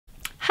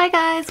Hi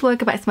guys,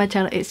 welcome back to my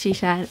channel. It's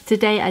Shishan.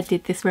 Today I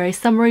did this very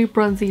summery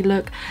bronzy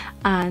look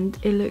and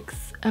it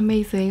looks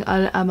amazing.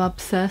 I'm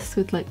obsessed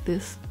with like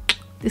this.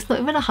 It's not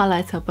even a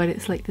highlighter, but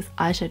it's like this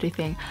eyeshadow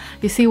thing.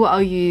 You see what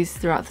I'll use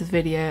throughout this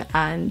video,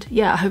 and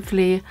yeah,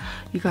 hopefully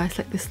you guys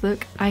like this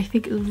look. I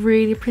think it's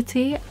really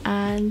pretty,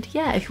 and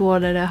yeah, if you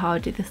want to know how I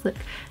did this look,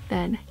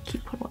 then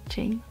keep on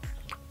watching.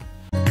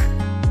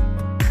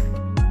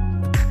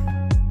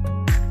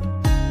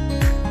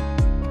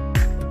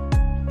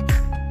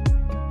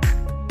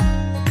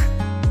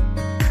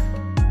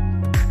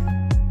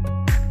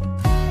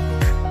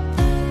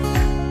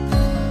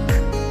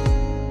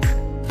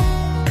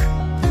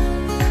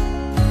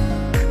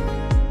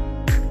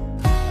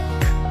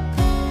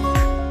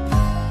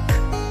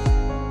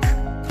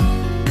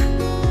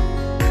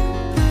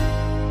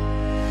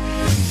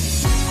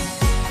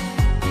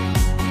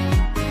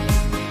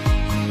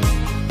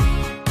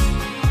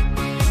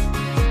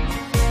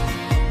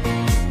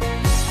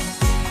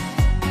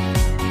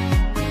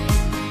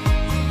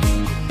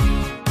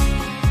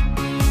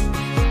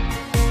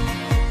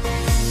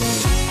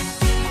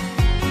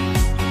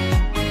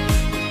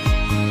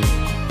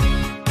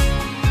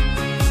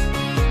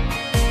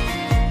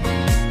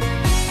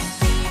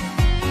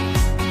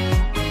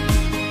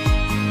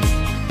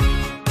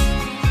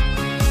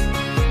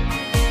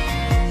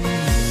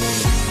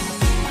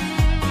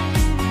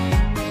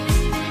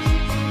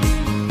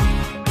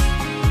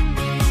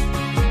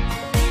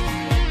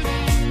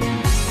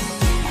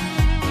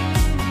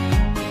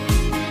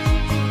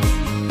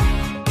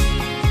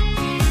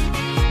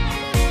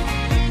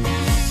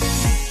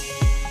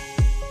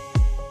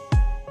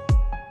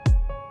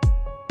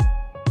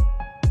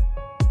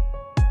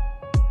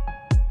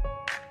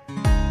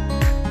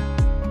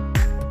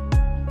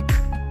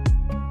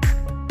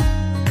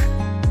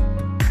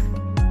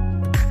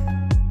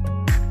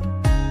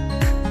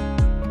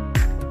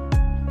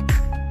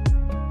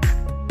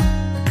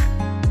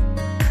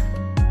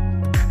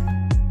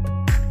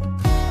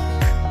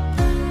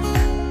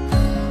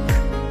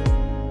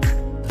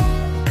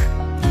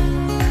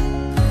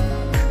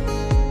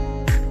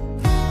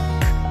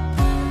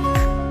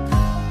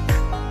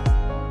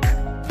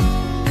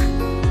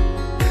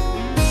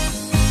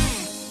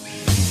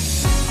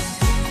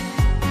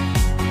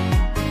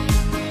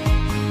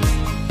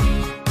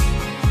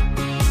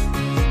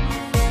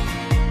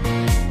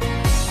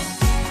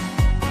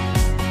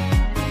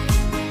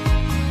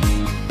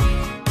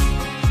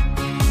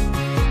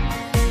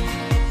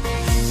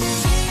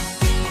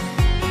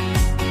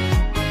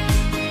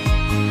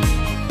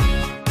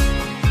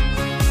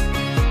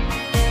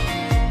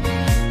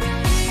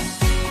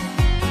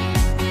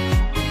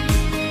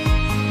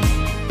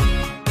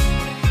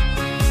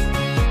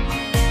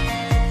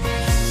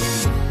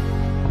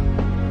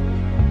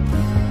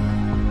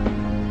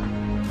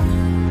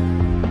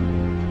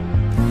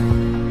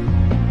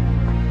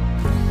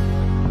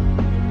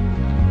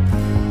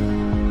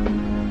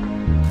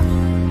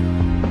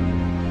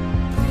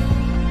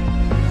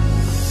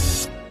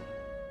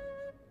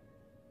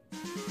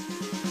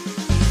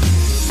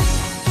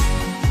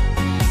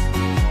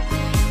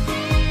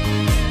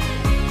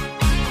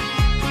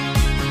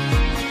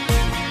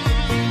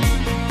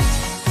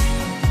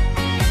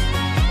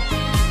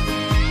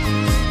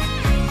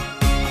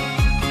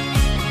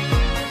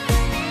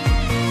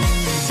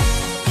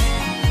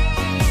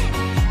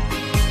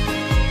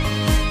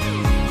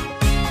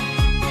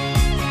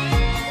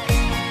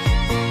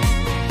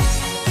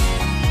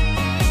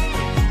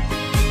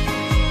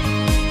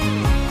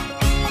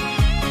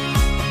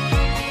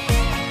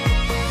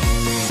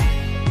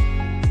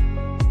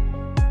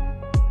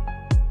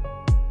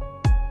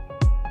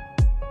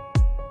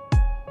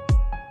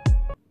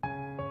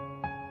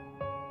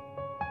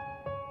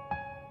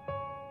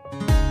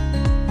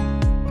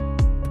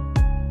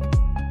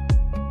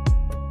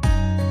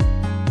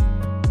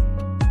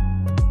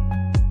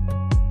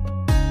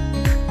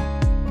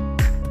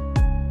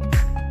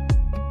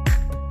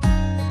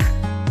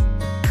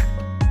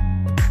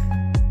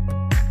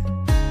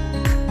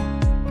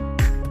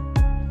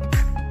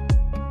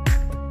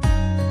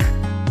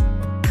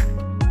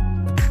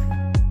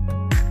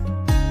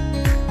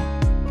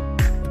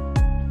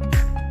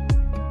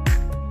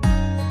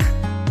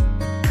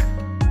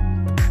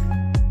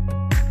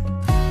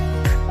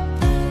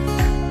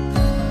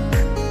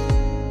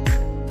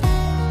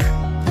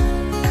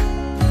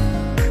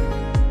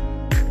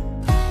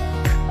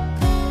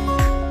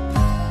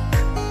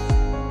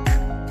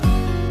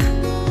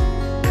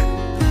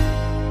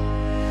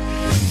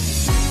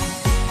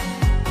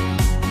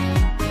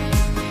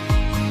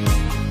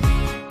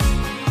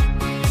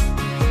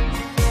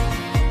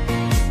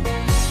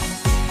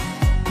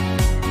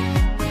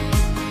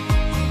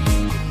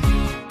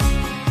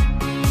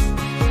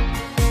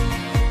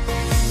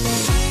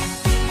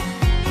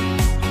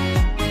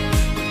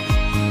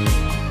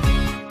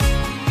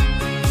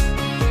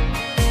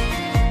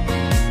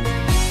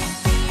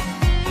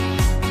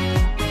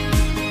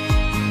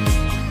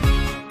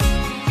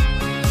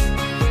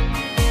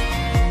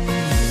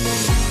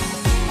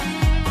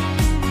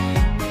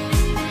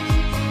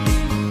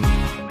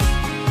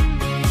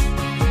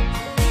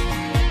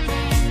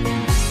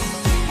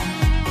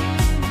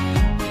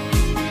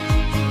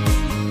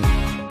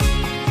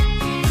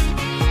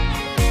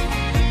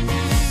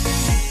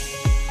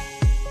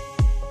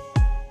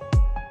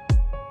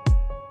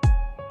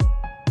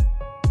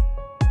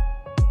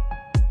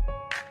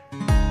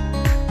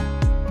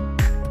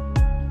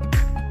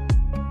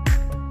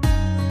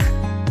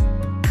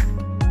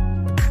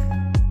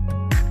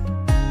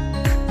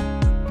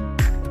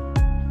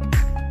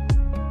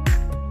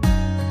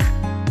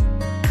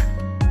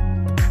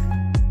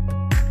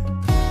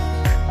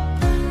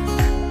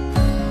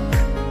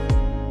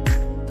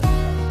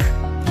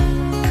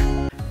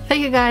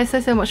 thank you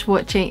guys so much for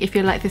watching. If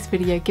you like this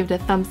video, give it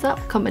a thumbs up,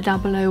 comment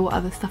down below what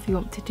other stuff you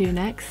want to do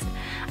next,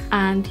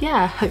 and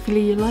yeah,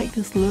 hopefully you like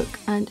this look,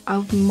 and I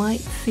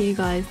might see you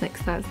guys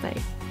next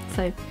Thursday.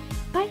 So